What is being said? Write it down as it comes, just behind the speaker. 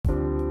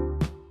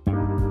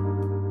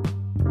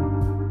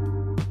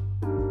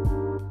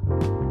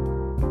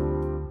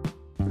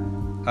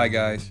Hi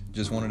guys,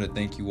 just wanted to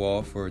thank you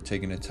all for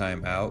taking the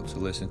time out to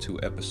listen to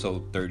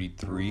episode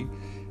 33.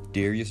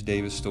 Darrius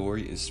Davis'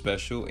 story is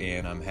special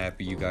and I'm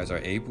happy you guys are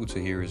able to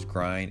hear his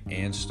grind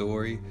and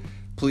story.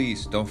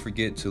 Please don't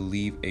forget to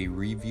leave a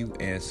review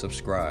and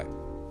subscribe.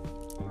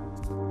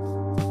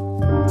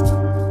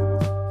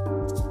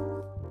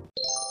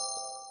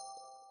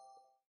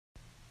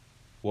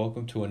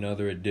 Welcome to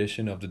another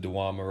edition of the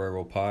DeJuan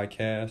Marrero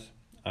podcast.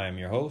 I am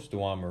your host,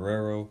 DeJuan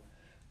Marrero.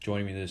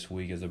 Joining me this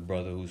week is a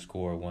brother who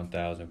scored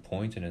 1,000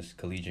 points in his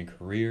collegiate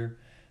career.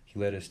 He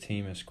led his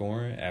team in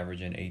scoring,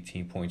 averaging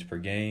 18 points per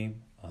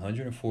game,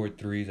 104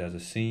 threes as a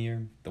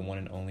senior, the one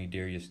and only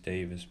Darrius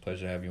Davis.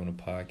 Pleasure to have you on the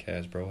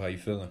podcast, bro. How you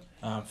feeling?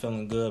 I'm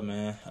feeling good,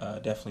 man.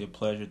 Definitely a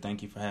pleasure.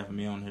 Thank you for having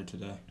me on here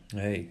today.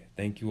 Hey,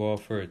 thank you all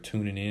for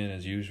tuning in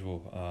as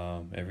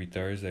usual. Every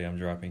Thursday I'm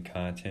dropping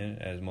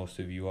content, as most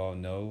of you all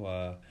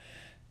know.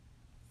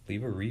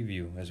 Leave a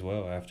review as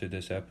well after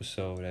this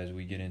episode as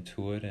we get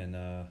into it,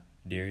 and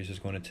Darrius is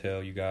going to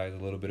tell you guys a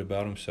little bit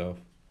about himself.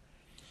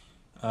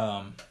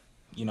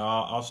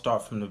 I'll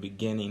start from the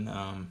beginning.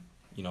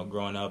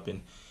 Growing up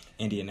in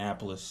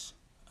Indianapolis,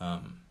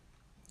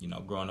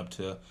 growing up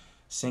to a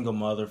single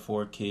mother,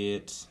 4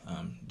 kids.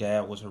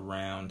 Dad was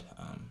around,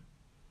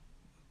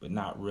 but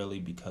not really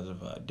because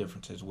of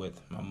differences with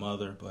my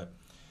mother. But,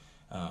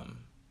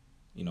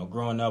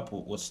 growing up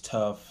was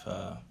tough,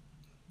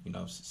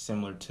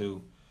 similar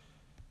to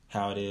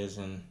how it is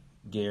in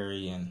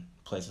Gary and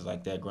places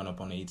like that. Growing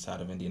up on the east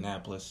side of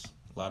Indianapolis,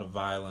 a lot of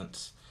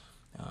violence.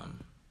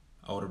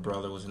 Older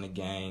brother was in a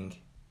gang.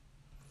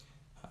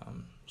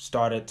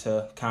 Started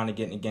to kind of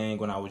get in the gang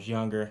when I was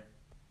younger.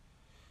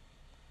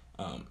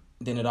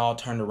 Then it all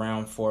turned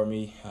around for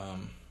me.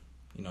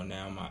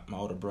 Now my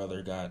older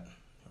brother got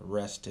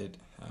arrested.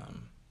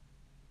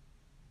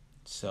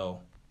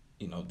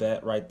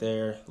 That right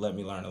there let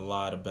me learn a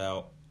lot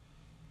about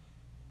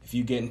if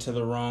you get into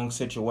the wrong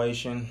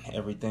situation,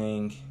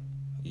 everything,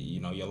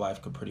 your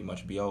life could pretty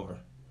much be over.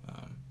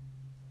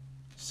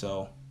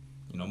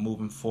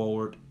 Moving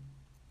forward,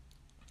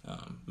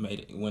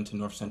 went to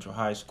North Central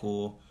High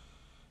School,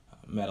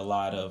 met a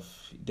lot of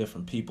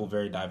different people,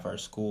 very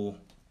diverse school.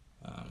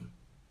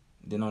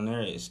 Then on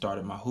there, it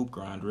started my hoop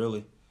grind,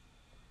 really.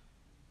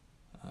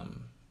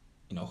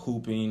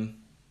 Hooping,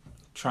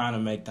 trying to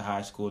make the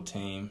high school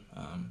team,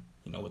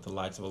 with the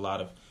likes of a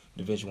lot of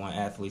Division I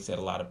athletes that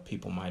a lot of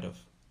people might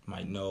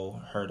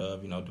know, heard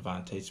of,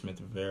 Devontae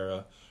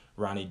Smith-Rivera,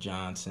 Ronnie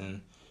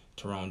Johnson,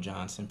 Tyrone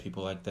Johnson,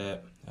 people like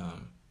that,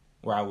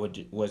 where I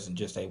wasn't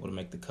just able to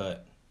make the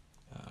cut.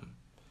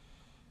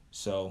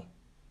 So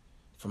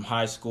from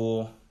high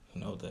school,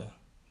 the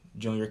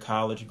junior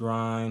college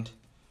grind,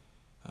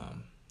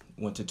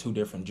 went to 2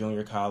 different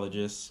junior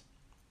colleges,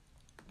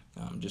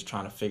 just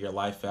trying to figure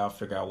life out,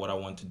 figure out what I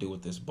want to do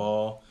with this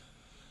ball.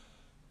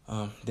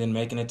 Then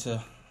making it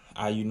to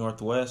IU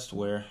Northwest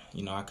where,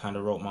 I kind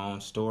of wrote my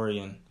own story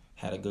and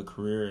had a good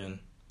career and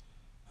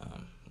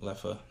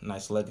left a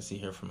nice legacy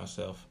here for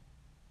myself.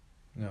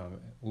 No,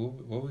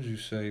 what would you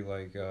say,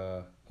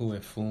 who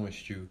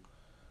influenced you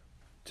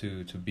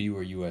to be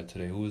where you at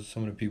today? Who was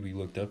some of the people you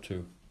looked up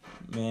to?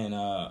 Man,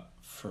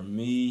 for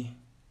me,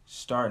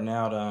 starting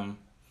out,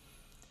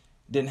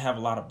 didn't have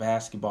a lot of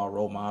basketball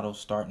role models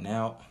starting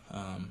out,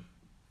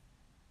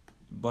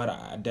 but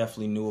I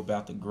definitely knew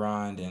about the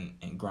grind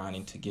and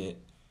grinding to get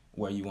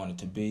where you wanted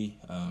to be.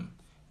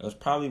 It was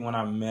probably when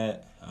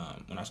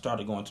I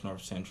started going to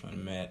North Central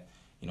and met,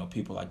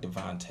 people like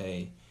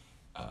Devontae,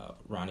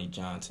 Ronnie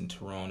Johnson,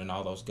 Tyrone, and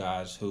all those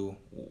guys who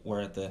were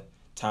at the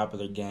top of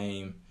their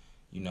game,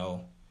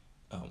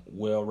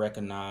 well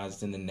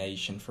recognized in the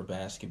nation for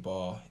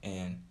basketball.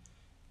 And,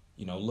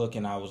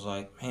 looking, I was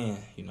like,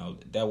 man,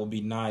 that would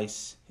be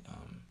nice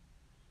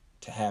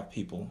to have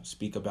people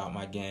speak about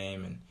my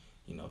game and,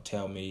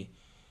 tell me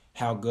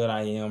how good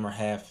I am, or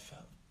have,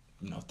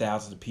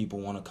 thousands of people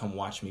want to come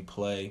watch me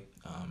play,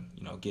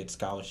 get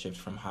scholarships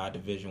from high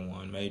Division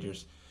I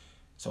majors.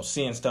 So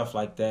seeing stuff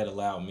like that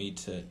allowed me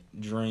to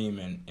dream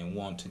and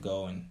want to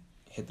go and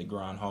hit the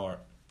grind hard.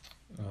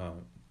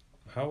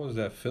 How was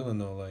that feeling,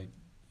 though?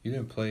 You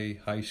didn't play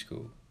high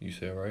school, you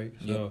said, right?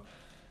 Yep. So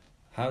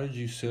how did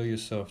you sell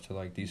yourself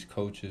to, these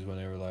coaches when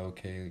they were like,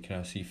 okay, can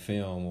I see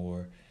film?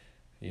 Or,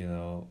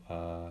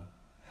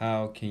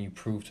 how can you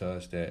prove to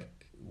us that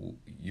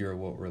you're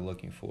what we're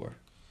looking for?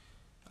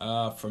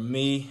 For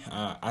me,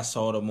 I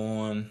sold them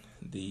on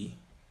the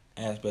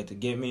aspect to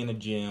get me in the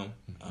gym.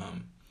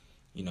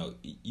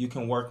 You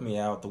can work me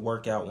out. The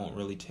workout won't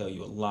really tell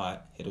you a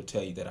lot. It'll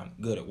tell you that I'm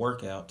good at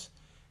workouts.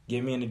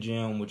 Get me in the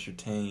gym with your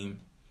team,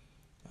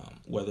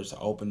 whether it's an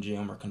open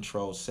gym or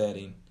controlled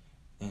setting,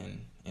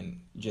 and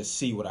just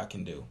see what I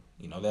can do.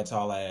 That's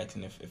all I ask.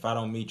 And if I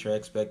don't meet your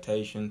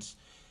expectations,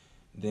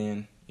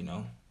 then,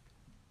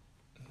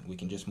 we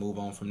can just move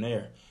on from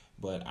there.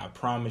 But I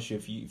promise you,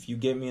 if you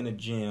get me in the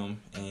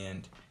gym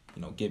and,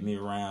 get me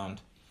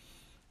around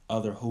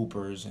other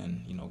hoopers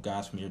and,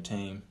 guys from your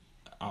team,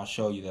 I'll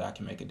show you that I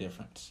can make a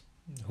difference.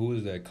 Who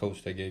was that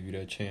coach that gave you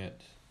that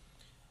chance?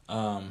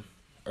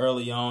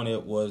 Early on,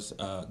 it was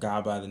a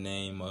guy by the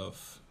name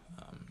of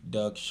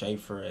Doug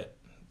Schaefer at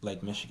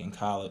Lake Michigan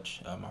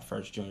College, my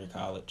first junior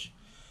college.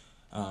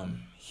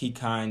 He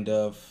kind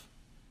of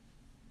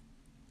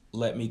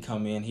let me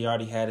come in. He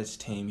already had his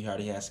team. He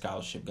already had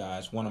scholarship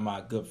guys. One of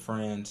my good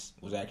friends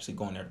was actually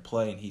going there to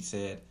play, and he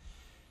said,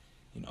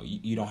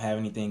 you don't have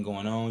anything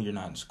going on. You're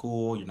not in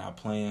school. You're not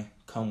playing.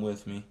 Come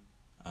with me.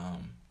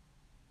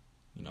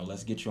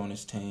 Let's get you on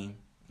this team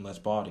and let's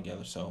ball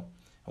together. So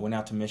I went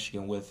out to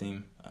Michigan with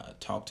him,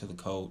 talked to the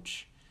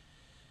coach.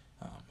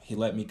 He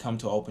let me come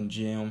to open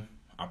gym.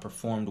 I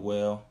performed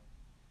well.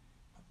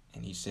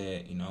 And he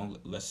said,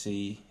 let's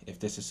see if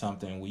this is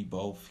something we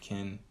both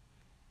can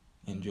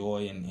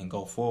enjoy and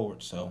go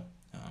forward. So,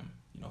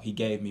 he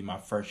gave me my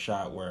first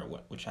shot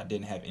which I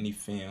didn't have any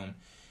film,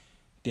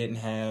 didn't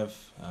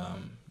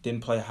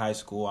play high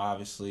school,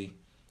 obviously.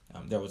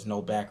 There was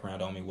no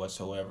background on me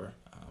whatsoever.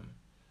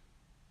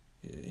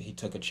 He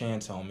took a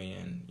chance on me,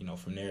 and,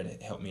 from there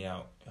it helped me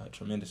out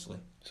tremendously.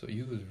 So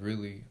you was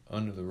really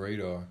under the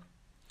radar.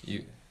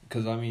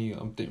 Because,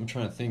 I'm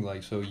trying to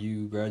think, so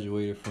you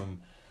graduated from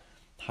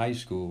high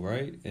school,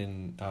 right?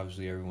 And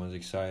obviously everyone's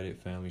excited,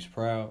 family's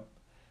proud.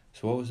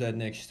 So what was that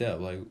next step?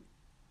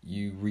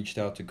 You reached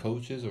out to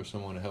coaches, or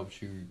someone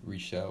helped you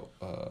reach out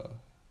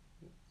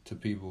to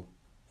people?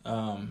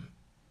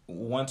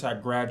 Once I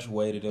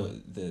graduated,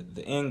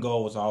 the end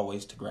goal was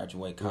always to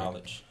graduate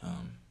college.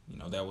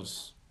 Right. That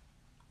was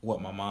what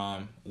my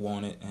mom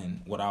wanted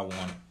and what I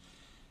wanted.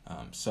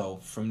 So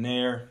from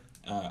there,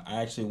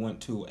 I actually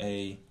went to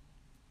a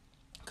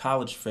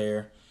college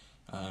fair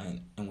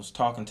and was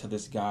talking to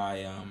this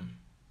guy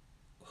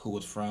who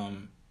was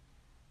from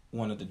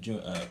one of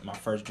my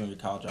first junior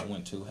college I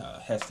went to,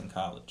 Heston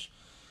College.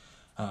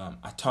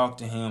 I talked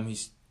to him.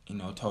 He's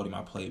told him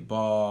I played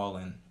ball,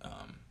 and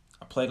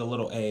I played a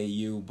little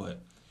AAU, but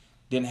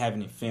didn't have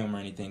any film or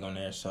anything on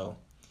there. So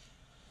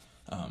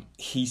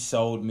he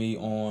sold me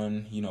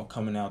on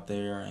coming out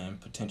there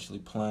and potentially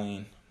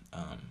playing.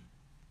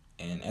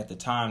 And at the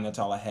time, that's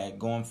all I had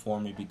going for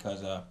me,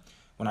 because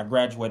when I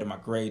graduated, my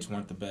grades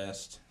weren't the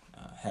best.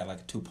 Had a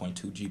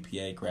 2.2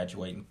 GPA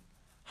graduating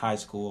high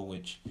school,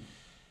 which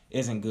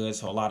isn't good,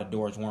 so a lot of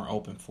doors weren't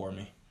open for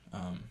me.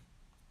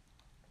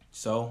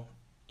 So,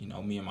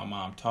 me and my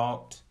mom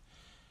talked.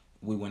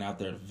 We went out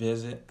there to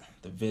visit.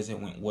 The visit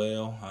went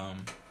well.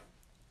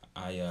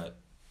 I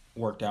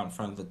worked out in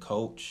front of the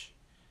coach.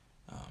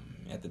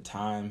 At the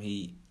time,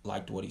 he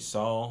liked what he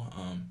saw.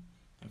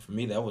 And for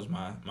me, that was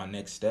my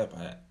next step.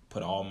 I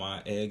put all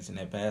my eggs in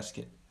that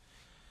basket.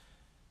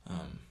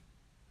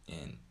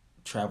 And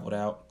traveled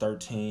out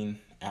 13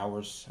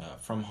 hours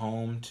from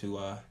home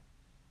to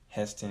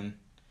Heston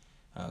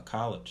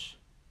College.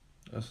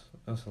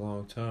 That's a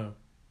long time.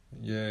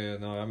 Yeah,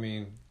 no,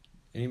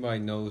 anybody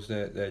knows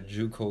that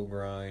juco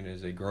grind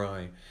is a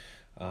grind.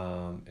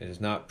 It's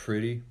not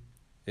pretty.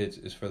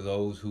 It's for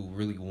those who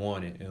really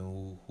want it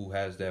and who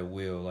has that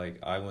will.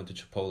 I went to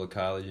Chipola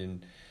College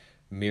in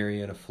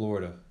Marietta,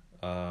 Florida.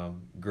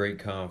 Great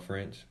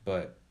conference,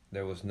 but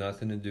there was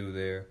nothing to do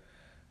there.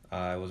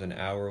 I was an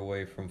hour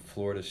away from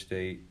Florida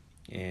State,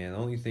 and the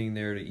only thing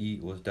there to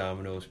eat was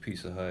Domino's,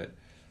 Pizza Hut,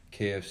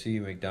 KFC,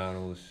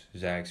 McDonald's,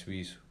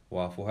 Zaxby's,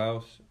 Waffle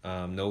House.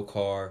 No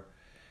car,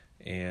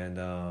 and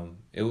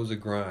it was a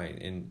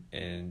grind.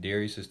 And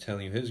Darrius is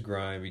telling you his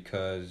grind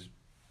because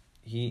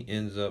he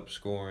ends up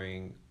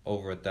scoring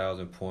over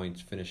 1,000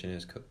 points, finishing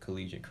his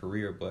collegiate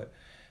career, but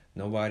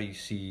nobody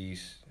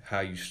sees how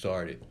you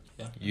started.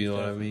 Yeah, you know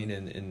definitely what I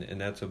mean? And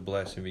that's a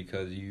blessing,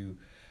 because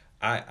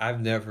I've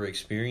never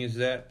experienced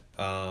that,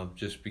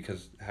 just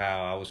because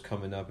how I was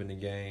coming up in the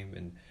game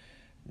and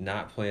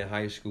not playing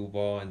high school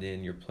ball, and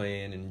then you're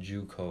playing in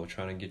JUCO,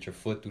 trying to get your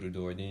foot through the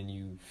door. Then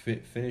you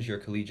finish your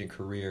collegiate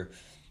career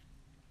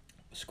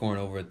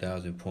scoring over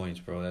 1,000 points,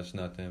 bro. That's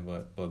nothing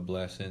but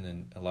blessing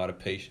and a lot of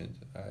patience.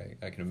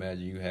 I can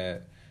imagine you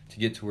had to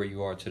get to where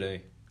you are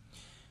today.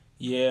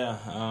 Yeah,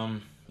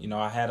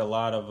 I had a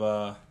lot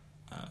of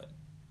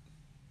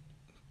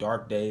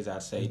dark days,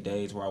 I'd say,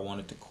 days where I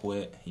wanted to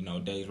quit,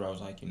 days where I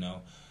was like,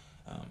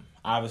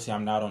 obviously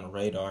I'm not on the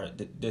radar.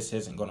 This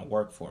isn't going to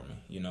work for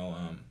me,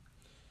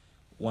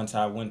 Once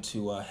I went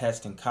to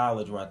Heston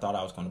College, where I thought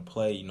I was going to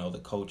play, the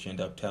coach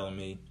ended up telling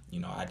me,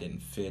 I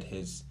didn't fit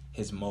his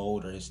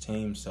mold or his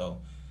team.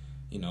 So,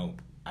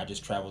 I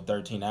just traveled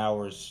 13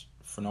 hours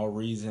for no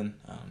reason,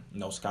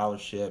 no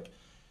scholarship.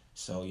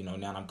 So,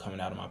 now I'm coming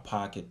out of my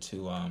pocket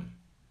to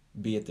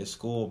be at this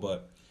school.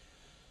 But,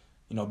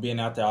 being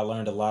out there, I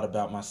learned a lot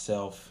about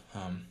myself,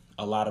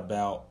 a lot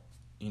about,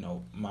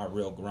 my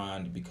real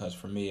grind, because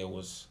for me it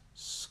was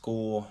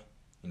school,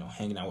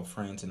 hanging out with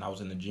friends, and I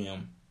was in the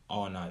gym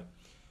all night.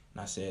 And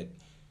I said,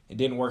 it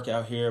didn't work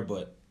out here,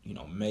 but,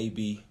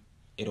 maybe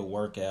it'll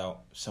work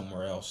out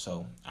somewhere else.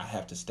 So I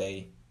have to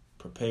stay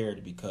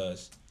prepared,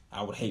 because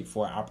I would hate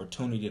for an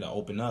opportunity to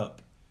open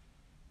up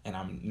and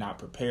I'm not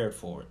prepared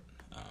for it.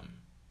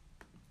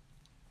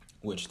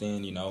 Which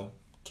then,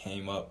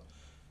 came up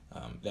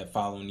that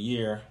following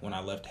year when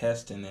I left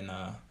Heston and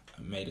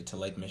made it to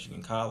Lake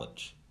Michigan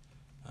College.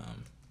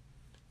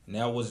 And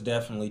that was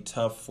definitely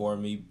tough for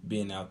me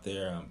being out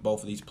there.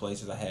 Both of these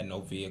places, I had no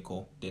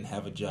vehicle, didn't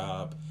have a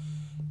job,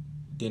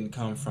 didn't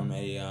come from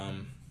a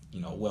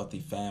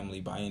wealthy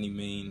family by any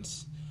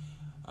means.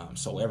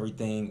 So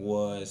everything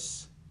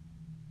was,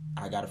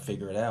 I got to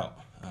figure it out.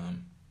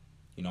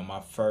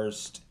 My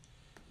first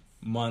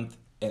month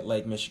at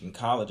Lake Michigan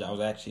College, I was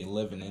actually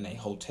living in a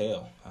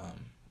hotel.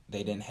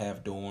 They didn't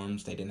have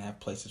dorms. They didn't have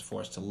places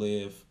for us to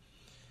live.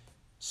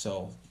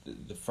 So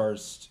the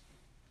first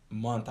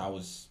month I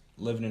was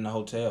living in a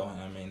hotel.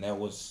 I mean, that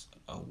was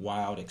a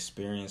wild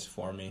experience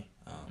for me,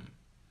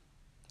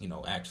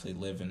 actually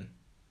living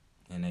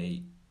in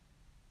a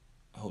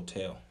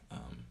hotel.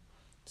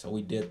 So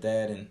we did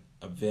that and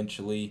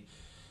eventually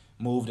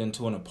moved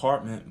into an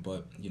apartment.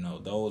 But,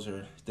 those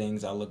are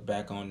things I look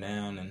back on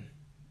now and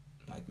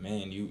like,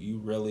 man, you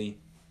really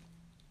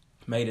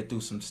made it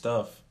through some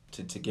stuff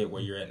to get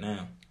where you're at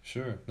now.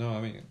 Sure. No,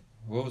 I mean,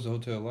 what was the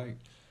hotel like?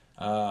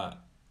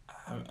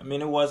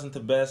 It wasn't the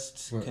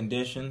best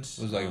conditions.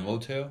 It was like a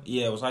motel?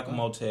 Yeah, it was like a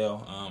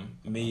motel.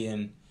 Me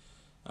and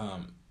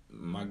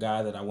my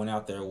guy that I went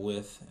out there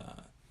with,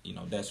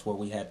 that's where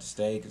we had to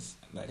stay because,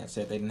 like I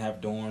said, they didn't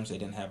have dorms. They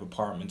didn't have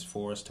apartments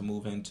for us to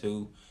move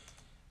into.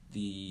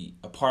 The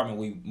apartment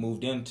we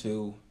moved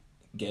into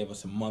gave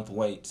us a month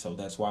wait, so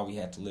that's why we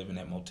had to live in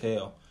that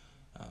motel.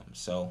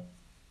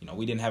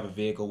 We didn't have a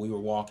vehicle. We were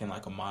walking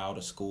like a mile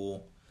to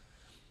school,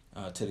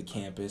 to the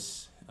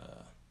campus,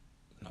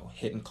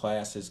 hitting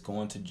classes,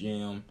 going to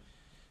gym,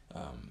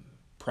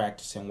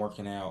 practicing,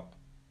 working out,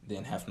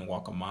 then having to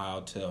walk a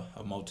mile to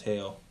a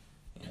motel.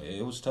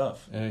 It was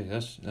tough. Hey,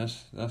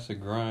 that's a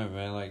grind,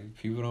 man. Like,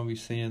 people don't be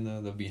seeing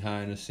the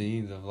behind the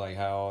scenes of like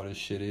how all this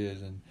shit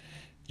is, and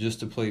just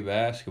to play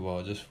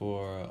basketball, just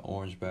for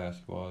Orange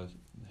basketball,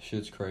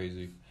 shit's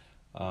crazy.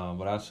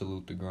 But I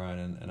salute the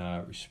grind, and I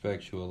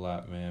respect you a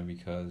lot, man,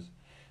 because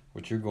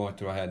what you're going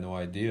through, I had no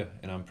idea.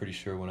 And I'm pretty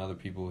sure when other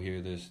people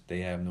hear this, they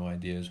have no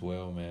idea as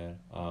well, man.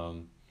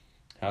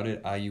 How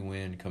did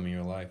IUN come in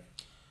your life?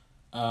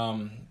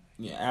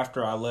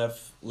 After I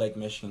left Lake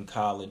Michigan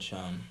College,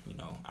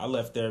 I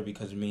left there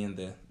because me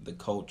and the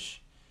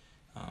coach,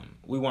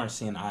 we weren't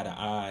seeing eye to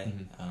eye.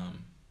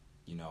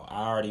 Mm-hmm.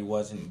 I already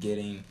wasn't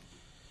getting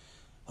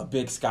a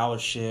big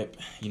scholarship,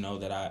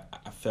 that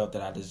I felt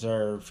that I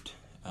deserved.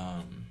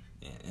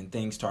 And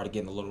things started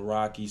getting a little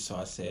rocky, so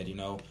I said,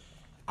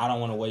 I don't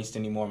want to waste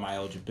any more of my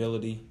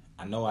eligibility.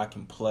 I know I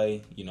can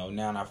play.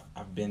 Now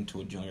I've been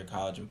to a junior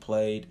college and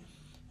played.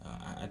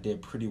 I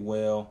did pretty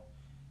well.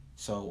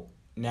 So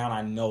now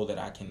I know that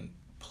I can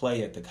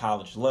play at the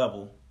college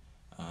level.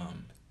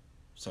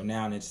 So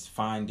now it's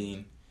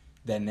finding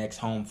that next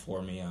home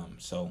for me.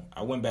 So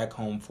I went back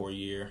home for a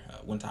year,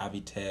 went to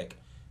Ivy Tech,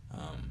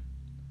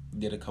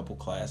 did a couple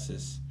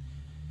classes,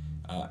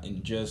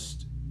 and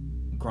just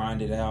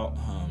grinded out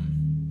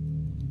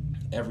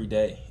every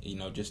day,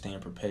 just staying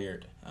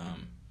prepared.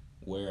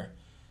 Where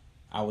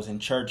I was in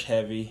church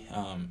heavy,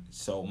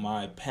 so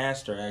my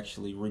pastor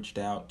actually reached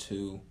out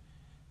to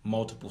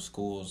multiple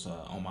schools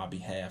on my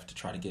behalf to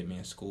try to get me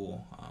in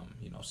school.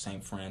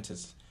 St.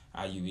 Francis,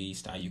 IU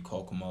East, IU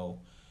Kokomo,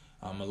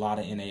 a lot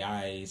of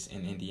NAIAs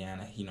in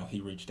Indiana.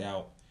 He reached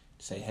out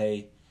to say,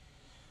 hey,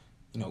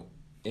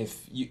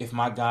 if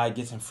my guy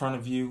gets in front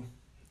of you,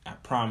 I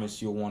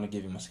promise you'll want to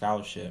give him a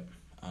scholarship.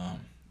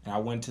 And I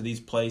went to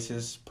these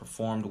places,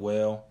 performed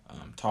well,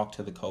 talked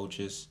to the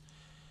coaches,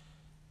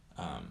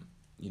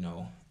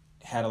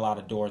 had a lot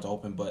of doors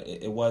open, but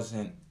it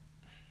wasn't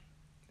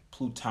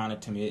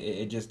plutonic to me.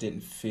 It just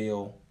didn't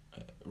feel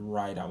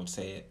right, I would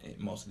say, at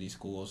most of these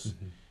schools.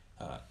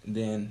 Mm-hmm.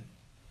 Then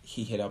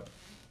he hit up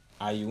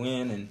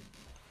IUN and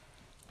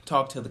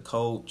talked to the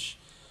coach.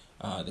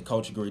 The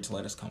coach agreed to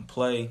let us come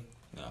play.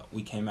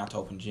 We came out to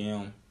open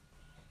gym,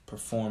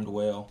 performed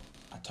well.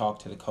 I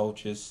talked to the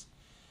coaches.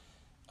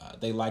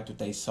 They liked what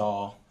they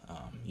saw.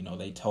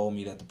 They told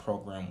me that the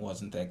program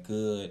wasn't that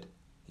good.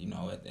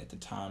 At the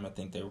time, I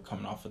think they were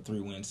coming off a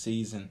 3-win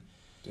season.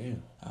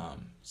 Damn.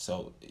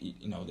 So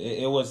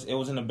it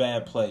was in a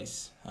bad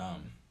place.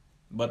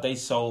 But they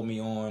sold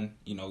me on,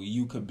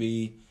 you could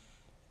be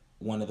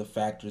one of the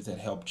factors that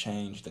helped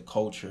change the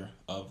culture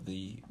of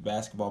the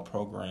basketball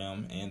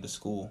program and the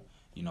school.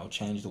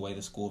 Change the way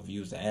the school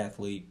views the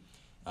athlete,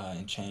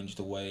 and change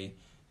the way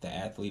the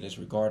athlete is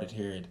regarded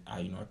here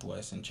at IU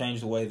Northwest, and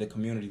change the way the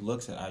community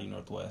looks at IU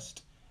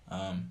Northwest.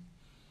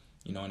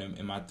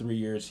 In my 3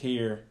 years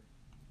here,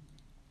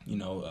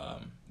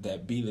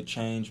 that Be the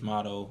Change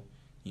motto,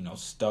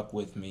 stuck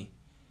with me.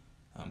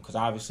 Because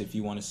obviously if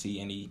you want to see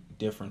any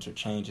difference or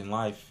change in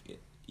life,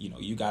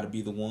 you got to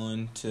be the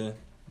one to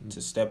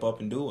step up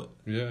and do it.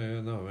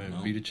 Yeah, no,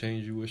 man. Be the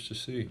change you wish to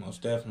see.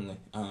 Most definitely.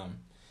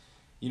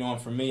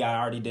 And for me, I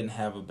already didn't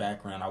have a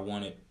background.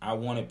 I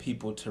wanted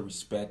people to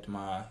respect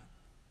my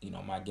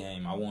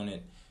game. I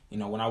wanted,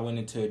 when I went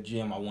into a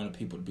gym, I wanted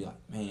people to be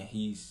like, man,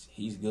 he's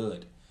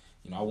good.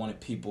 I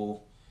wanted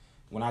people,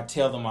 when I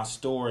tell them my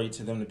story,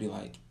 to them to be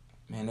like,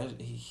 man,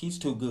 he's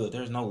too good.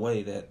 There's no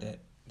way that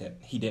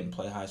he didn't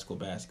play high school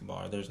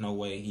basketball. Or there's no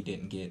way he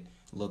didn't get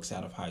looks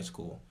out of high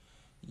school.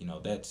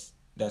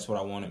 that's what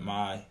I wanted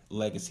my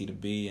legacy to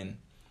be and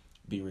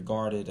be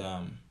regarded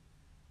on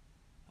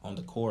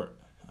the court.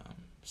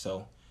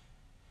 So,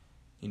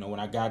 when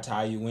I got to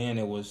IUN,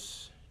 it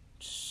was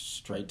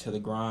straight to the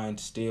grind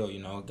still.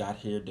 Got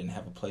here, didn't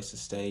have a place to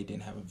stay,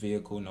 didn't have a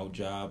vehicle, no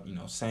job.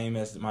 Same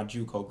as my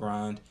JUCO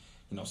grind,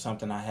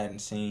 something I hadn't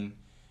seen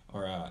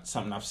or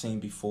something I've seen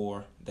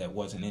before that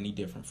wasn't any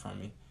different from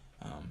me.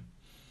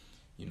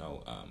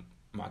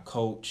 My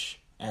coach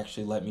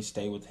actually let me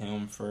stay with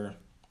him for,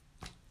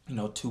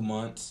 2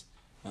 months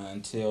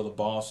until the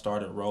ball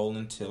started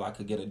rolling, till I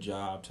could get a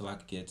job, till I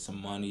could get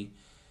some money.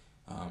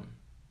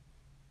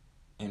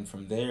 And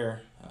from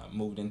there,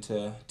 moved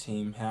into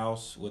team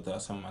house with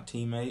some of my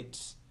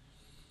teammates,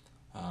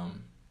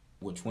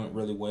 which went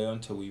really well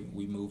until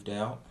we moved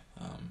out.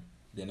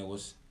 Then it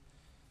was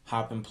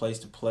hopping place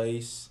to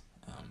place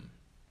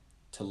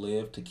to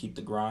live, to keep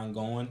the grind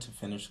going, to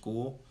finish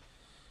school.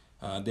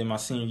 Then my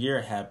senior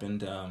year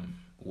happened,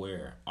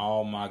 where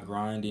all my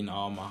grinding,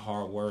 all my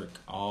hard work,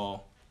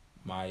 all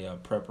my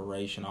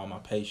preparation, all my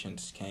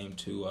patience came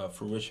to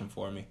fruition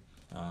for me.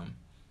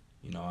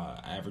 I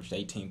averaged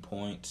 18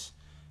 points,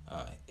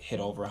 hit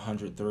over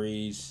 100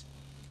 threes,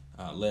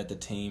 led the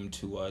team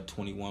to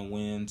 21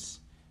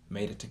 wins,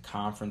 made it to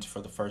conference for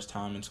the first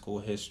time in school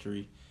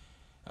history,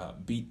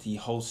 beat the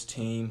host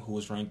team, who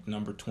was ranked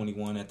number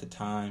 21 at the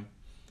time,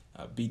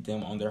 beat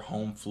them on their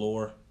home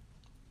floor,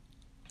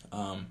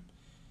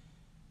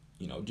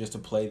 just to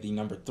play the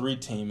number 3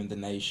 team in the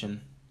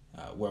nation,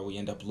 where we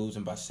end up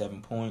losing by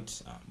 7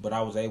 points. But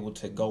I was able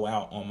to go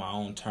out on my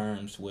own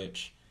terms,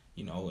 which,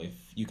 if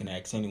you can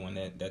ask anyone,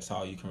 that's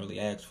all you can really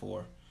ask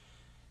for.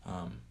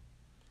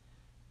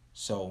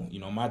 So,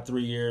 my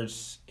 3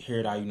 years here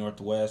at IU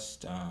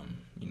Northwest,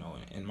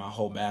 and my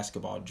whole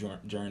basketball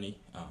journey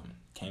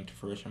came to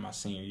fruition my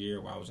senior year,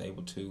 where I was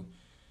able to,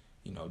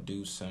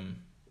 do some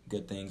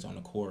good things on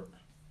the court,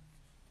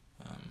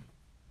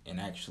 and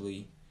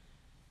actually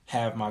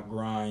have my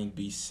grind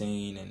be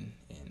seen and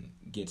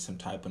get some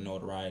type of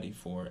notoriety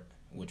for it,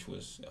 which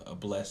was a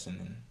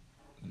blessing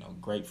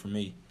and, great for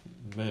me.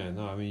 Man,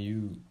 no, I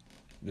mean,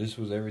 this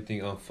was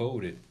everything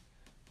unfolded,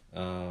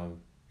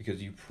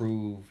 because you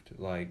proved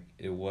like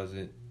it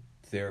wasn't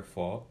their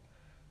fault.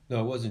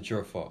 No, it wasn't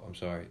your fault. I'm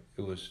sorry.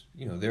 It was,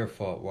 their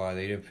fault why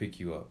they didn't pick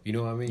you up. You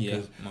know what I mean?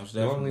 Yeah, most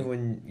definitely. Normally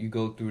when you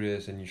go through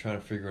this and you're trying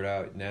to figure it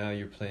out, now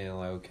you're playing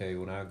like, okay,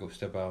 when I go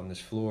step out on this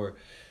floor,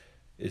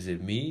 is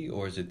it me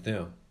or is it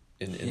them?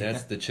 And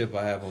that's the chip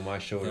I have on my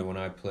shoulder when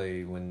I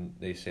play, when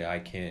they say I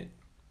can't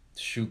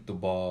shoot the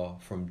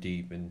ball from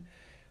deep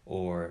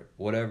or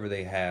whatever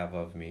they have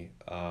of me.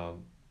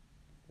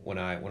 When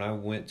I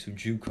went to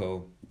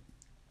JUCO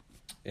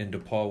and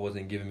DePaul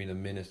wasn't giving me the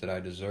minutes that I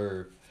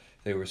deserved,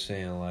 they were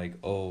saying like,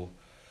 oh,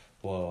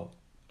 well,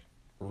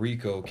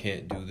 Rico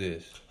can't do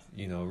this.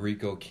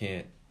 Rico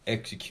can't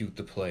execute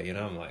the play. And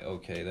I'm like,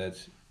 okay,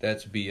 that's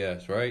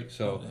BS, right?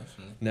 So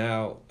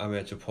now I'm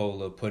at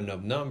Chipola putting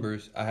up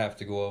numbers. I have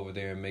to go over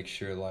there and make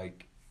sure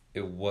like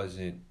it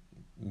wasn't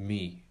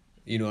me.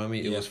 You know what I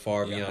mean? It was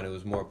far beyond. It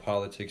was more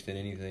politics than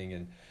anything.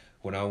 And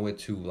when I went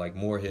to like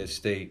Morehead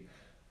State,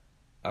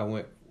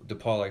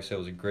 DePaul, like I said,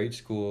 was a great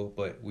school,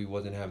 but we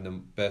wasn't having the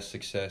best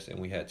success, and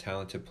we had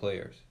talented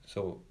players.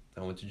 So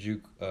I went to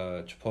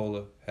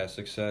Chipola, had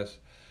success.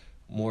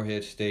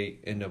 Morehead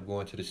State ended up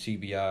going to the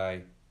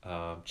CBI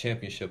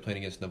championship, playing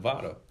against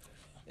Nevada.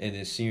 And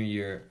then senior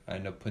year, I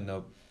ended up putting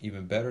up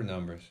even better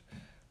numbers.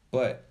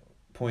 But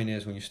point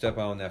is, when you step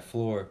out on that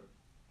floor,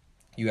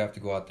 you have to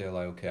go out there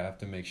like, okay, I have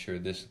to make sure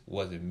this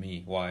wasn't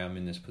me, why I'm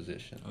in this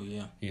position. Oh,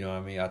 yeah. You know what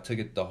I mean? I took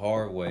it the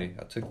hard way.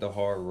 I took the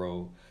hard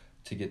road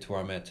to get to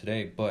where I'm at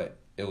today, but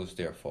it was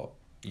their fault.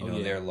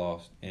 They're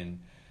lost.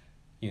 And,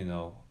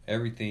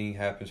 everything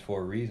happens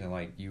for a reason.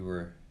 Like, you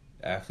were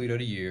athlete of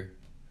the year.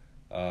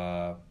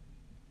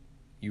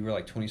 You were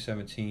like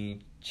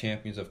 2017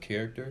 champions of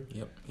character.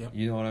 Yep.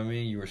 You know what I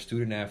mean? You were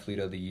student athlete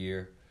of the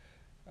year.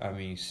 I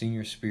mean,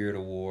 senior spirit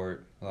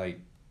award. Like,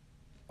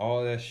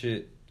 all that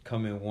shit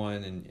come in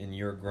one in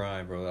your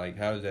grind, bro. Like,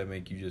 how does that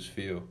make you just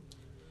feel?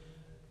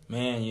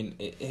 Man,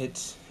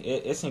 it's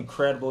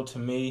incredible to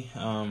me.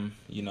 I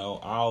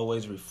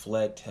always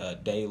reflect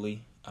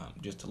daily,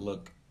 just to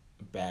look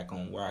back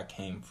on where I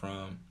came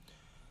from,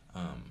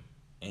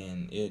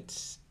 and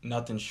it's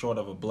nothing short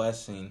of a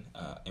blessing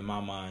in my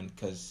mind.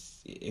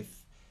 Because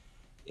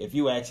if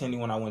you ask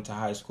anyone I went to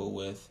high school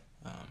with,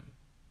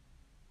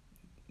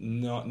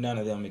 none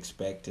of them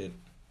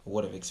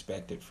would have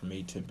expected for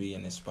me to be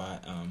in this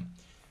spot,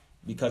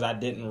 because I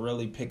didn't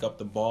really pick up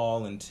the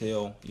ball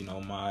until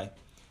my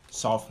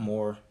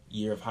sophomore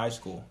year of high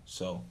school.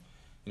 So,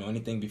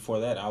 anything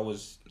before that, I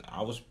was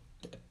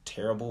a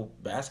terrible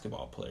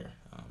basketball player,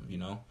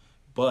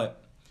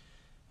 but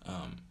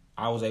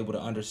I was able to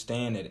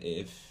understand that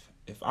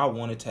if I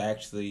wanted to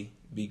actually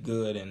be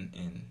good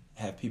and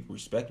have people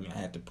respect me, I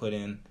had to put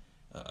in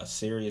a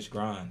serious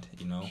grind,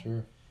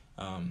 Sure.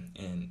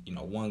 And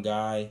one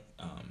guy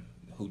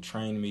who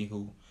trained me,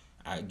 who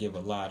I give a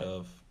lot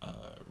of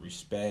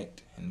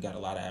respect and got a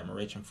lot of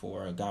admiration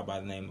for, a guy by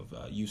the name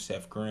of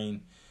Yusef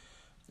Green.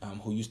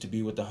 who used to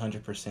be with the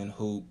 100%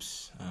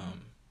 Hoops.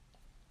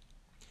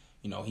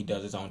 He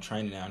does his own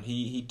training now. And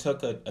he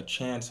took a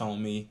chance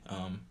on me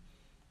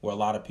where a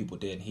lot of people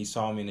didn't. He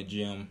saw me in the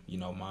gym,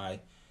 my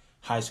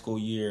high school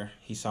year.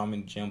 He saw me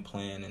in the gym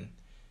playing, and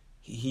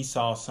he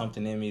saw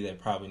something in me that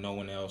probably no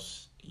one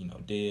else,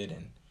 did.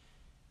 And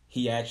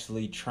he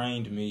actually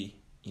trained me,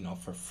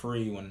 for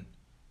free when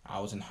I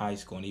was in high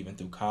school and even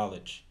through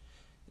college.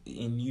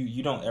 And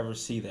you don't ever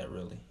see that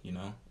really,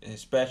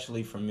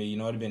 especially for me.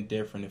 It would have been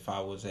different if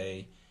I was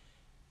a,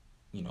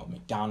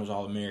 McDonald's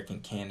All-American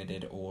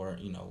candidate or,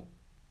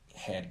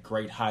 had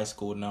great high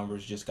school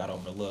numbers, just got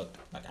overlooked.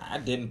 Like, I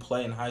didn't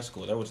play in high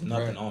school. There was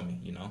nothing on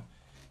me,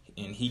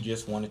 And he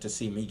just wanted to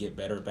see me get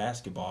better at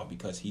basketball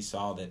because he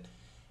saw that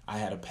I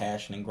had a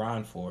passion and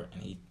grind for it.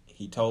 And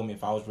he told me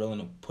if I was willing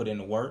to put in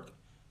the work,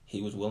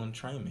 he was willing to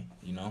train me,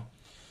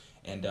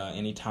 And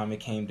anytime it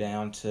came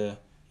down to,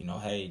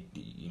 hey,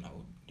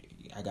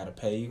 I got to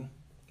pay you,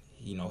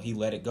 he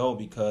let it go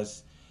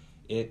because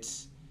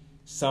it's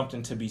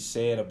something to be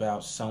said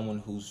about someone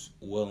who's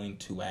willing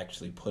to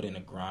actually put in a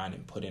grind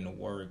and put in the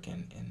work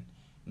and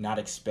not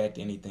expect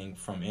anything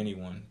from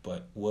anyone,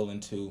 but willing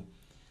to,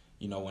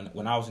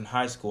 when I was in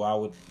high school, I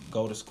would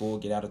go to school,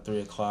 get out at 3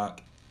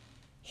 o'clock.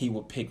 He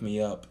would pick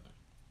me up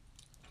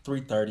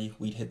 3:30.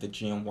 We'd hit the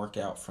gym,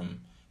 workout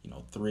from,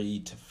 3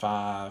 to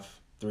 5,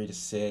 3 to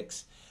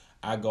 6.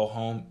 I'd go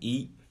home,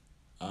 eat.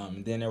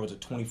 Then there was a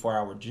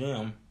 24-hour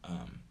gym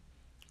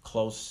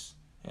close,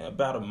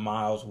 about a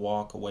mile's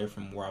walk away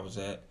from where I was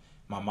at.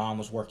 My mom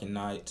was working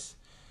nights,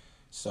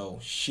 so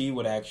she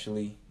would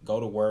actually go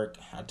to work.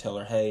 I'd tell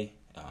her, hey,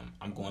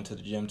 I'm going to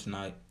the gym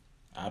tonight.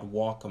 I'd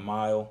walk a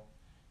mile,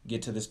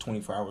 get to this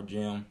 24-hour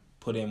gym,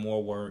 put in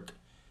more work,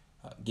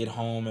 get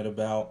home at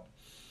about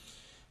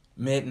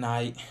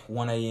midnight,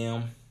 1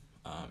 a.m.,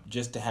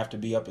 just to have to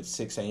be up at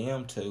 6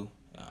 a.m. to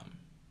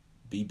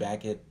be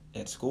back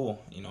at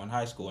school, in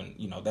high school. And,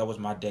 that was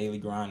my daily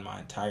grind my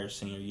entire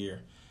senior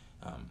year,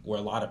 where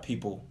a lot of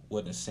people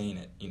wouldn't have seen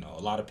it.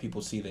 A lot of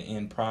people see the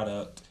end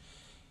product,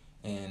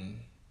 and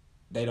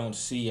they don't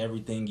see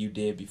everything you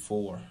did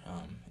before,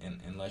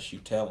 unless you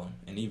tell them.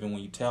 And even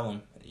when you tell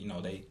them,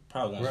 they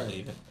probably won't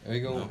believe it.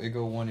 It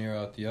go one ear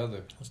out the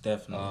other. It's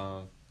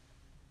definitely.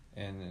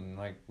 And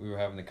like we were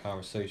having the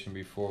conversation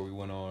before we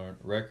went on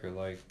record,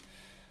 like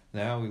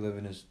now we live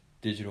in this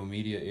digital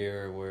media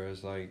era where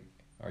it's like,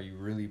 are you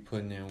really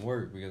putting in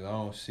work? Because I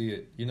don't see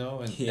it,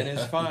 and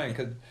it's fine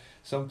because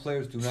some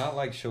players do not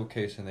like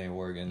showcasing their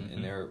work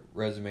and their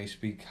resume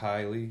speak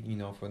highly,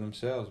 for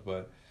themselves.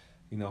 But,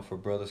 for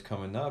brothers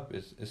coming up,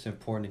 it's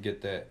important to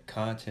get that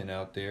content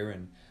out there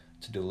and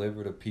to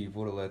deliver to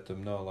people to let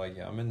them know, like,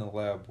 yeah, I'm in the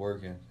lab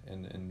working.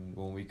 And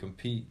when we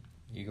compete,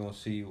 you're going to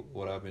see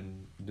what I've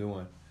been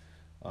doing.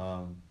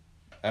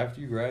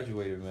 After you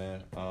graduated,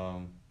 man,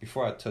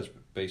 before I touch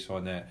base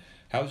on that,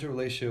 how's your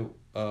relationship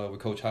with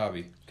Coach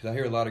Javi? Because I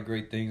hear a lot of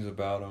great things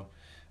about him.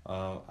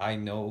 I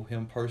know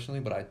him personally,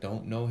 but I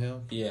don't know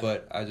him. Yeah.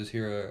 But I just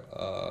hear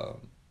a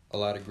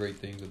lot of great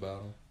things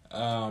about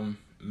him.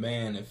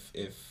 Man,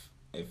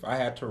 if I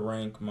had to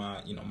rank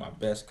my my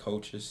best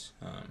coaches,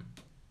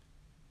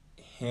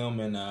 him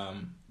and a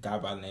guy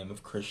by the name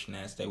of Christian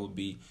Ness, they would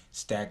be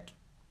stacked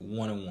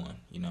 1-on-1.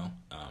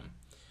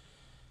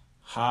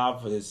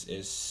 Jav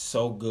is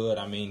so good.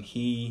 I mean,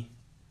 he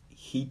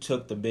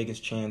took the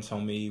biggest chance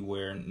on me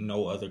where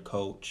no other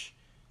coach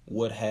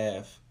would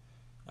have.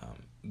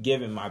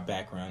 Given my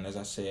background, as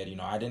I said,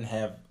 I didn't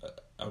have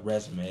a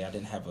resume. I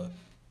didn't have a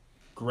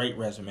great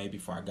resume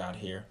before I got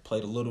here.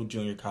 Played a little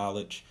junior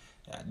college.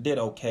 I did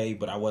okay,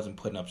 but I wasn't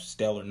putting up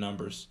stellar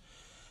numbers.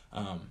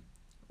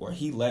 Where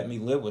he let me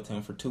live with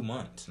him for 2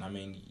 months. And I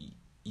mean,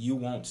 you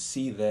won't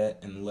see that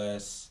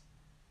unless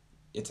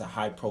it's a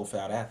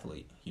high-profile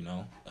athlete,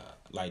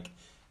 like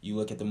you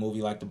look at the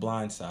movie like The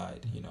Blind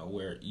Side,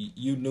 where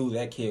you knew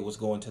that kid was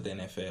going to the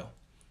NFL,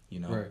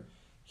 Right.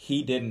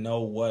 He didn't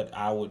know what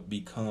I would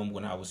become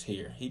when I was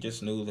here. He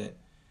just knew that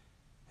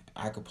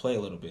I could play a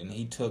little bit. And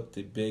he took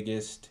the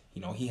biggest,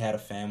 he had a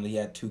family, he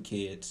had 2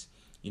 kids,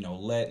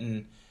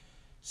 letting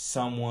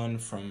someone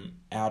from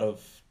out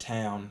of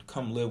town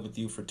come live with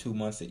you for 2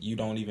 months that you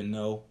don't even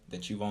know,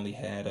 that you've only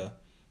had a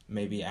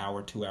maybe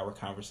hour, 2-hour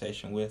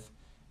conversation with.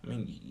 I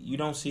mean, you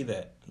don't see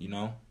that,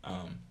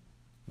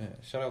 Man,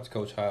 shout out to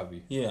Coach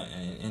Javi. Yeah,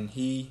 and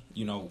he,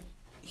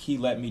 he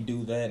let me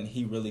do that, and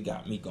he really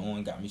got me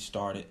going, got me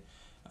started.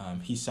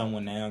 He's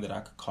someone now that I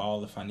could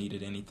call if I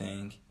needed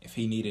anything. If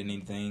he needed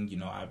anything,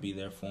 I'd be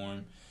there for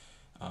him.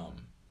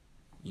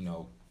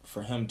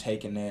 For him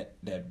taking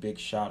that big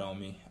shot on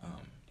me,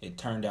 it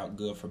turned out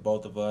good for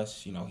both of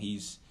us.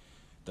 He's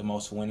the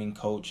most winning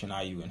coach in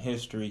IU in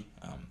history.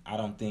 I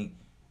don't think,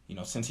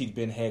 since he's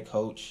been head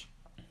coach,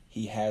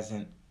 he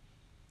hasn't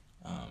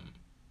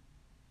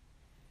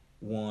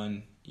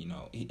won,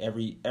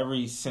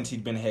 since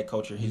he's been a head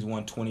coach, he's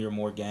won 20 or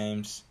more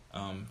games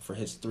for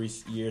his 3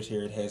 years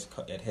here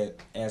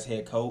as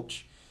head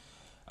coach.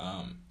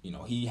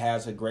 He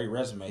has a great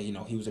resume.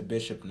 He was a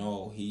Bishop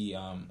Knoll. He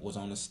was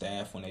on the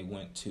staff when they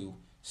went to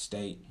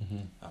State.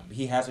 Mm-hmm.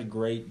 He has a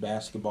great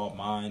basketball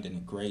mind and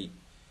a great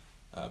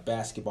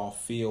basketball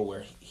feel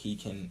where he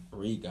can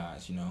read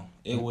guys.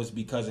 It was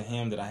because of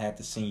him that I had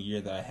the senior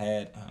year that I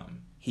had.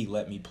 He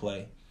let me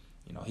play.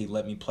 He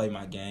let me play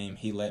my game.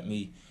 He let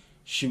me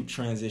shoot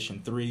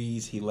transition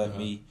threes. He let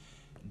me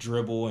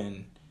dribble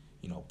and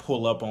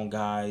pull up on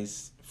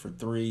guys for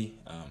three.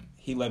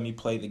 He let me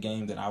play the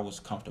game that I was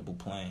comfortable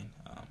playing,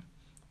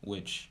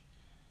 which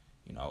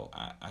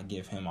I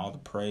give him all the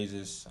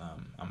praises.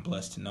 I'm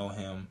blessed to know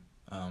him.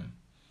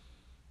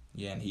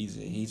 And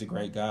he's a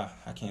great guy.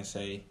 I can't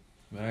say.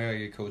 Man, I gotta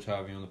get Coach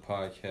Javier on the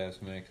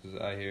podcast, man,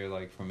 because I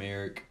hear from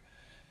Eric.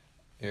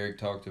 Eric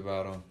talked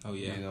about him. Oh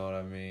yeah. You know what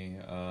I mean.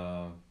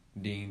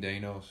 Dean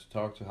Danos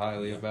talked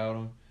highly about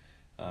him.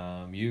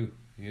 You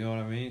know what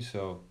I mean.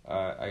 So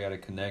I gotta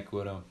connect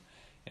with him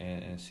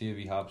and see if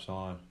he hops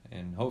on,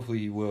 and hopefully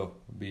he will.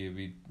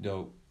 Be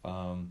dope.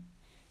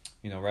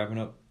 Wrapping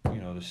up.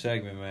 The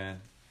segment,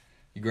 man.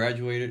 You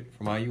graduated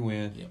from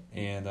IUN. Yep.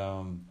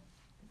 And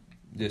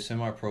did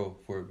semi-pro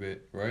for a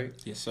bit, right?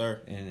 Yes,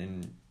 sir.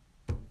 And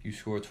you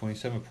scored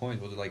 27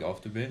 points. Was it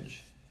off the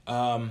bench?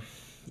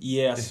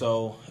 Yeah.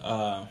 So,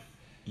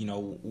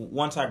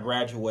 once I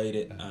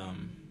graduated,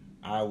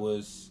 I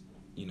was,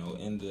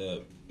 in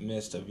the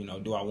midst of,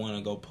 do I want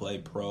to go play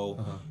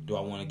pro? Do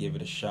I want to give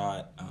it a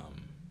shot?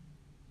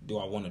 Do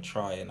I want to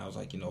try it? And I was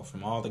like,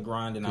 from all the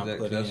grinding I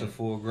put in. That's a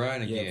full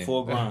grind again. Yeah,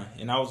 full grind.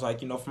 And I was like,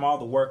 from all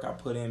the work I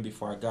put in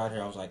before I got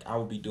here, I was like, I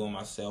would be doing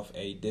myself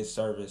a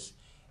disservice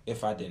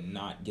if I did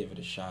not give it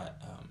a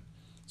shot.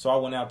 So I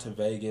went out to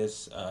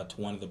Vegas to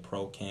one of the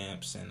pro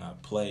camps and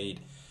played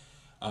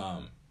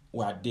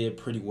where I did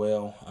pretty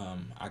well.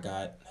 I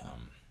got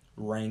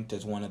ranked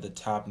as one of the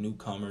top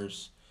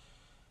newcomers.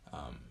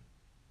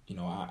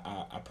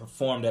 I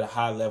performed at a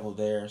high level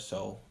there.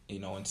 So,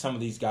 and some of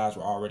these guys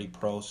were already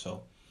pros.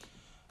 So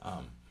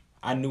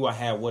I knew I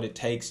had what it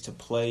takes to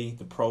play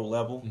the pro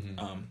level.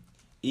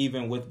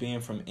 Even with being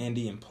from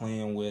Indy and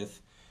playing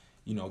with,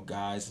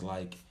 guys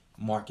like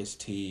Marcus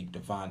Teague,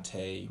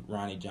 Devontae,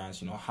 Ronnie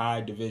Johnson,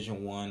 high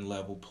Division I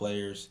level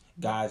players,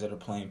 guys that are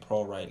playing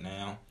pro right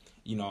now.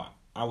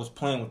 I was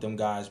playing with them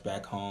guys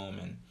back home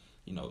and,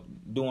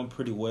 doing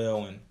pretty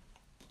well and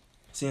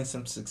seeing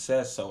some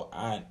success. So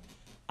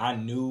I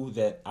knew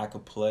that I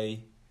could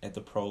play at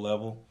the pro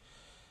level.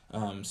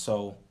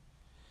 So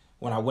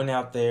when I went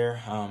out there,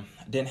 I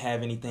didn't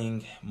have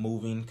anything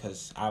moving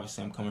because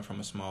obviously I'm coming from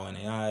a small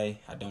NAI.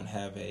 I didn't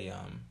have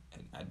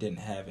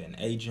an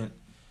agent.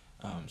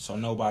 So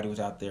nobody was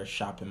out there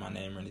shopping my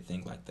name or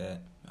anything like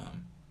that.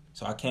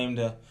 So I came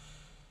to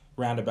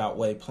Roundabout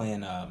Way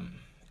playing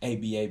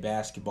ABA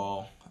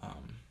basketball.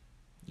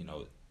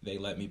 They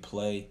let me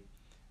play.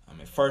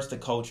 At first, the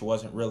coach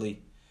wasn't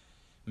really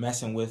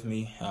messing with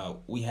me.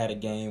 We had a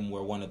game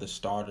where one of the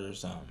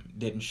starters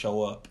didn't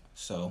show up.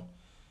 So,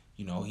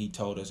 he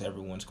told us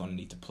everyone's going to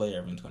need to play.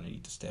 Everyone's going to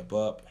need to step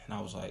up. And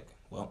I was like,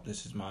 well,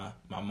 this is my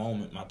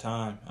moment, my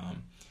time.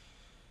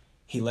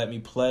 He let me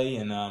play,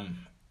 and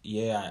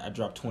I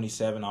dropped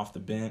 27 off the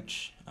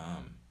bench.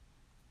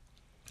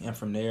 And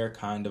from there,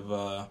 kind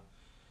of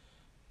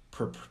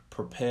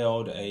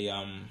propelled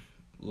a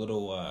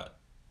little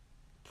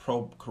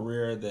pro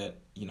career that,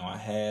 I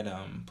had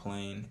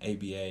playing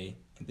ABA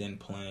and then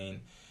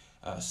playing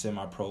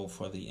semi-pro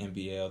for the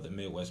NBL, the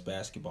Midwest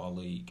Basketball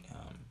League.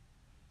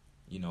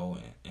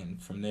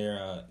 And from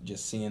there,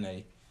 just seeing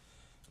a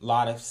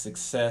lot of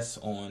success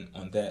on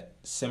that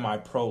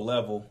semi-pro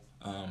level,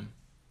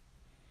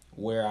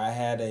 where I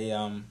had a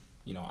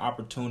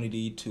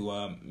opportunity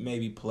to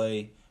maybe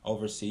play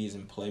overseas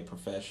and play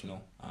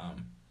professional.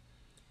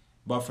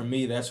 But for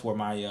me, that's where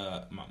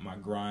my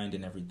grind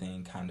and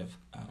everything kind of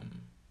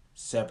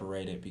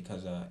separated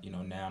because now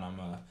I'm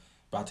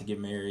about to get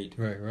married.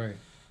 Right.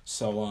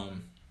 So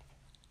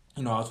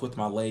I was with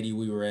my lady.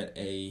 We were at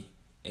a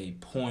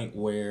point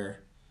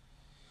where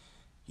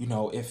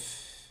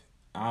if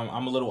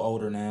I'm a little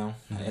older now.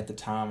 At the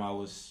time I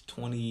was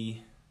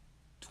 25.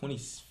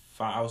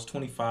 I was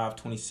 25,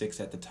 26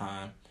 at the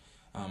time.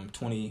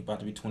 20, about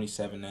to be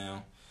 27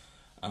 now.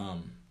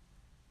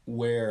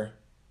 Where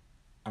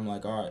I'm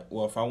like, all right,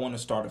 well, if I want to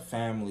start a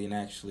family and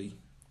actually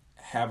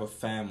have a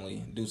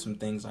family, do some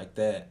things like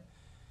that,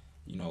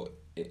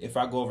 if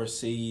I go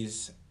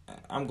overseas,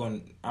 I'm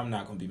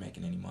not going to be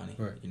making any money,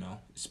 right.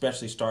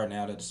 Especially starting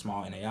out at a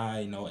small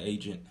NAI,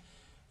 agent.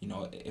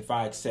 If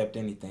I accept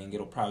anything,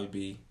 it'll probably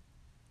be,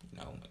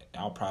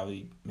 I'll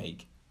probably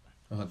make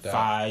 $5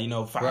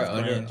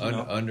 right, grand,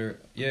 under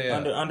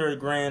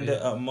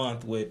 $1,000 a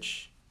month,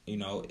 which,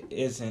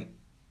 isn't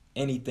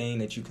anything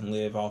that you can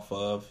live off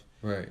of.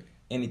 Right.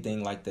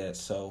 Anything like that.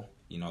 So,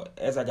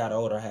 as I got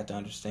older, I had to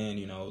understand,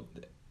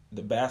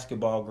 the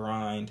basketball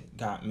grind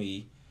got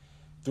me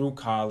through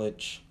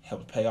college,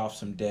 helped pay off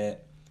some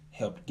debt,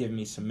 helped give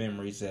me some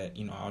memories that,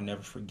 I'll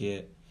never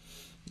forget,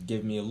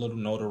 give me a little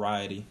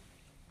notoriety.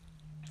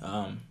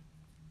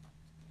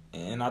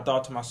 And I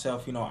thought to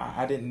myself,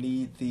 I didn't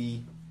need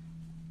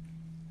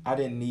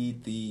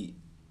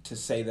to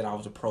say that I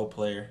was a pro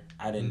player.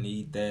 I didn't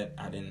need that.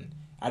 I didn't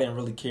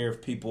really care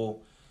if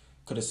people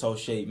could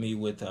associate me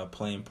with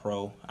playing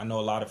pro. I know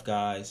a lot of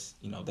guys,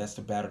 that's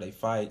the battle they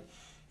fight.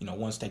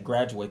 Once they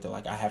graduate, they're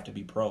like, I have to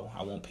be pro.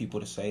 I want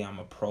people to say I'm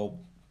a pro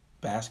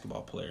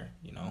basketball player.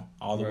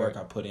 All the work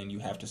I put in, you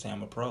have to say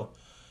I'm a pro.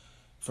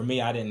 For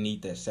me, I didn't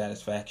need that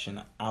satisfaction.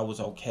 I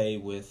was okay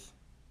with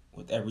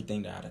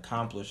everything that I'd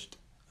accomplished.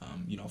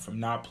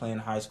 From not playing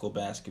high school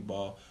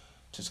basketball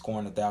to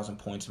scoring 1,000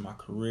 points in my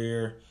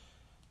career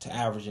to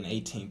averaging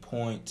 18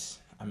 points.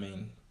 I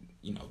mean,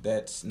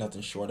 that's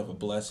nothing short of a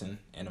blessing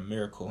and a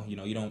miracle. You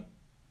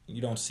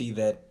don't see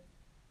that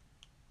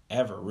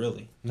ever,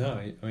 really. No,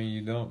 I mean,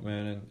 you don't,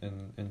 man.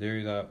 And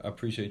Darrius, I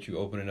appreciate you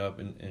opening up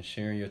and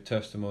sharing your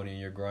testimony and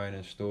your grind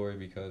and story,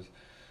 because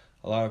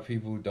a lot of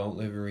people don't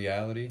live in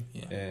reality.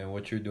 Yeah. And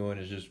what you're doing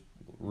is just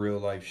real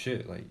life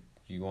shit. Like,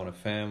 you want a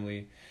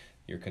family,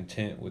 you're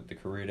content with the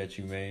career that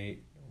you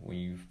made when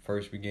you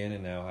first began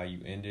and now how you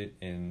ended,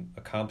 and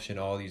accomplishing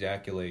all these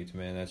accolades,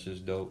 man. That's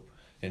just dope.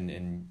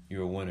 And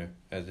you're a winner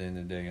at the end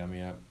of the day. I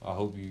mean, I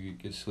hope you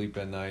get sleep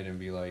at night and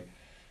be like,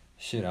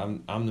 shit,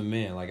 I'm the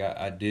man. Like,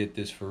 I did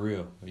this for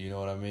real. You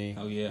know what I mean?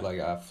 Oh, yeah. Like,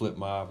 I flipped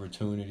my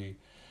opportunity.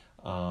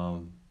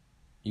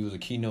 You was a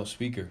keynote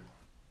speaker.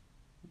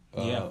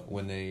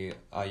 When the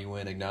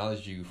IUN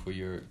acknowledged you for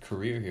your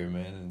career here,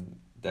 man. And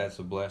that's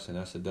a blessing.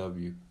 That's a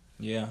W.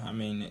 Yeah, I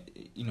mean,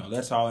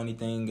 that's all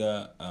anything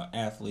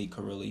athlete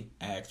could really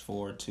ask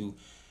for, to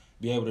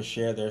be able to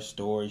share their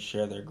story,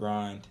 share their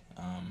grind.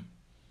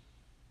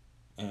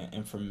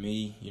 And for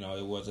me,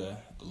 it was a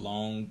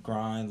long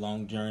grind,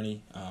 long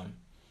journey.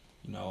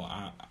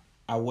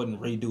 I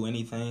wouldn't redo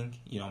anything.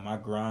 My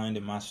grind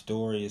and my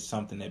story is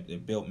something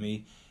that built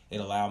me. It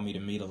allowed me to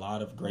meet a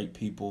lot of great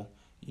people,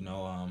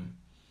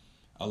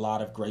 a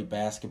lot of great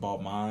basketball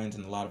minds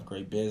and a lot of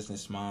great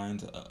business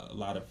minds, a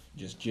lot of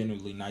just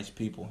genuinely nice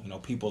people,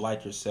 people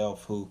like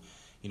yourself who,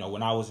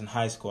 when I was in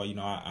high school,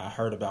 I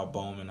heard about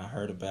Bowman, I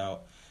heard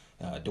about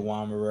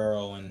DeJuan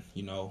Marrero and,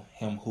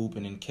 him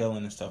hooping and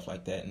killing and stuff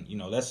like that. And,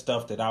 that's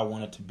stuff that I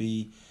wanted to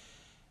be,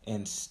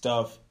 and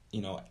stuff,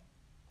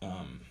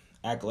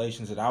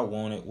 accolations that I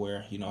wanted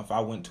where, if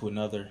I went to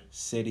another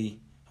city,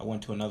 I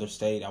went to another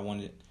state, I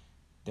wanted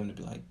them to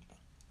be like,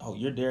 oh,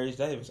 you're Darrius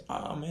Davis.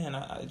 Oh, man,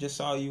 I just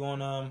saw you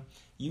on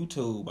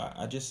YouTube.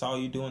 I just saw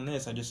you doing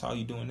this. I just saw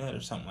you doing that,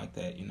 or something like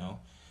that,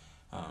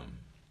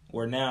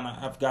 Where now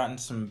I've gotten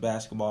some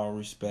basketball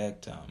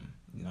respect.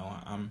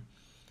 I'm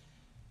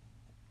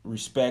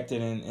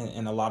respected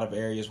in a lot of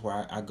areas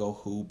where I go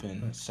hoop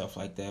and stuff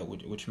like that,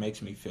 which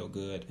makes me feel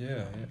good.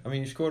 Yeah. I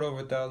mean, you scored over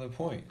 1,000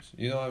 points.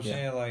 You know what I'm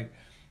saying? Like,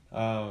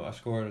 I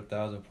scored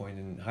 1,000 points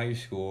in high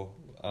school,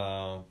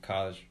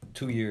 college.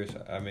 2 years,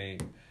 I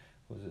made,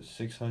 was it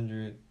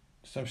 600,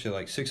 some shit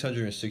like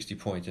 660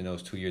 points in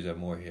those 2 years at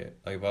Moorhead.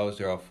 Like, if I was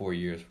there all 4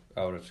 years,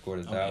 I would have scored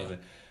 1,000.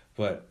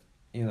 But,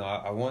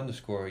 I wanted to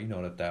score,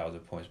 1,000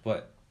 points.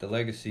 But the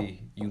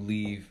legacy you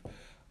leave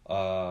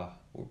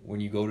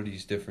when you go to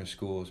these different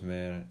schools,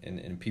 man,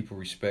 and people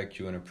respect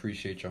you and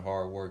appreciate your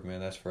hard work, man,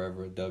 that's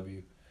forever a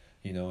W.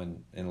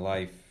 In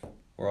life,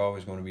 we're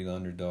always going to be the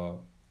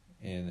underdog.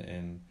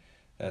 And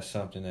that's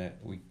something that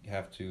we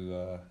have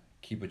to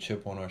keep a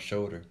chip on our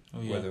shoulder,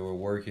 whether we're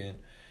working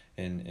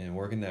and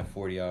working that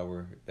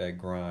 40-hour, that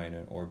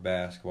grind, or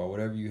basketball,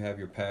 whatever you have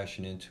your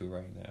passion into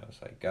right now.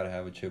 It's like, got to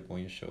have a chip on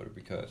your shoulder,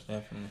 because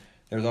definitely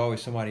there's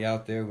always somebody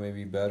out there who may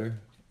be better,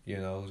 who's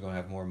going to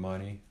have more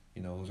money,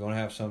 who's going to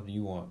have something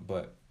you want.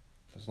 But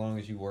as long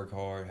as you work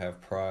hard,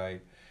 have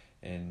pride,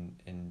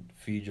 and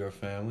feed your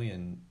family,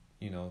 and,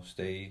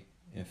 stay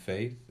in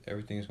faith,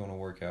 everything's going to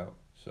work out.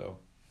 So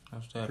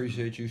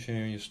appreciate you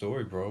sharing your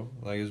story, bro.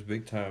 Like, it's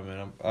big time,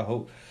 man. I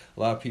hope a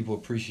lot of people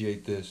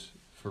appreciate this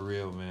for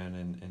real,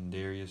 man. And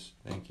Darrius,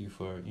 thank you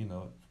for,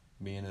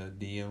 being a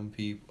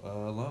DMP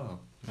alum.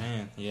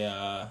 Man,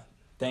 yeah.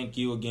 Thank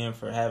you again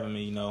for having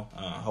me.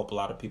 I hope a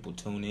lot of people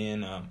tune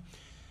in.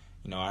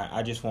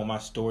 I just want my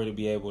story to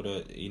be able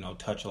to,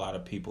 touch a lot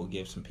of people,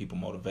 give some people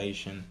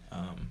motivation,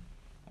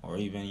 or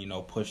even,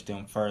 push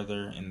them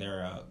further in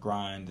their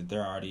grind that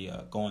they're already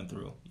going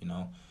through,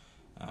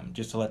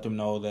 just to let them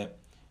know that,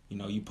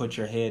 you put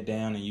your head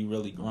down and you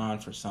really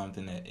grind for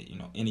something, that,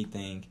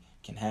 anything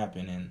can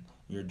happen and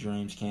your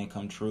dreams can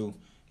come true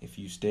if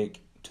you stick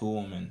to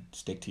them and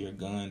stick to your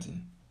guns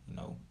and,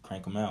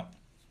 crank them out.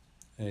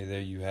 Hey,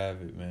 there you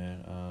have it,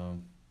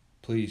 man.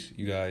 Please,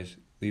 you guys,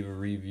 leave a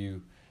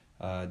review.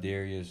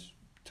 Darrius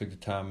took the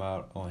time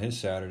out on his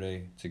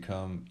Saturday to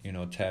come,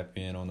 tap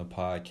in on the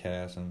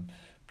podcast. I'm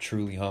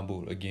truly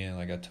humbled. Again,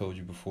 like I told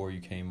you before you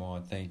came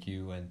on, thank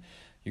you. And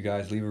you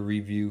guys leave a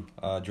review,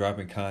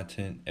 dropping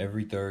content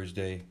every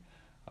Thursday.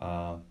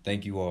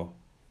 Thank you all.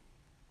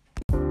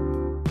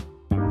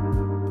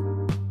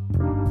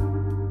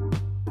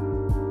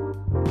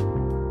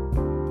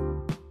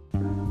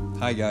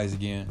 Hi guys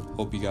again.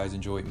 Hope you guys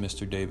enjoyed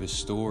Mr. Davis'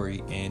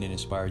 story and it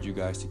inspired you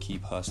guys to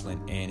keep hustling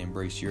and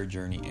embrace your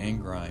journey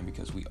and grind,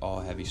 because we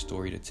all have a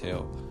story to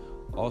tell.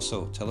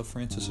 Also, tell a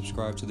friend to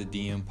subscribe to the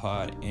DM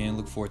Pod and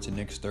look forward to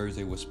next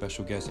Thursday with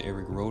special guest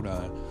Eric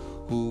Rodon,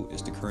 who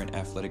is the current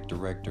athletic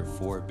director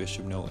for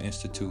Bishop Noel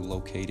Institute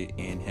located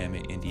in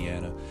Hammond,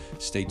 Indiana.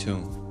 Stay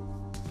tuned.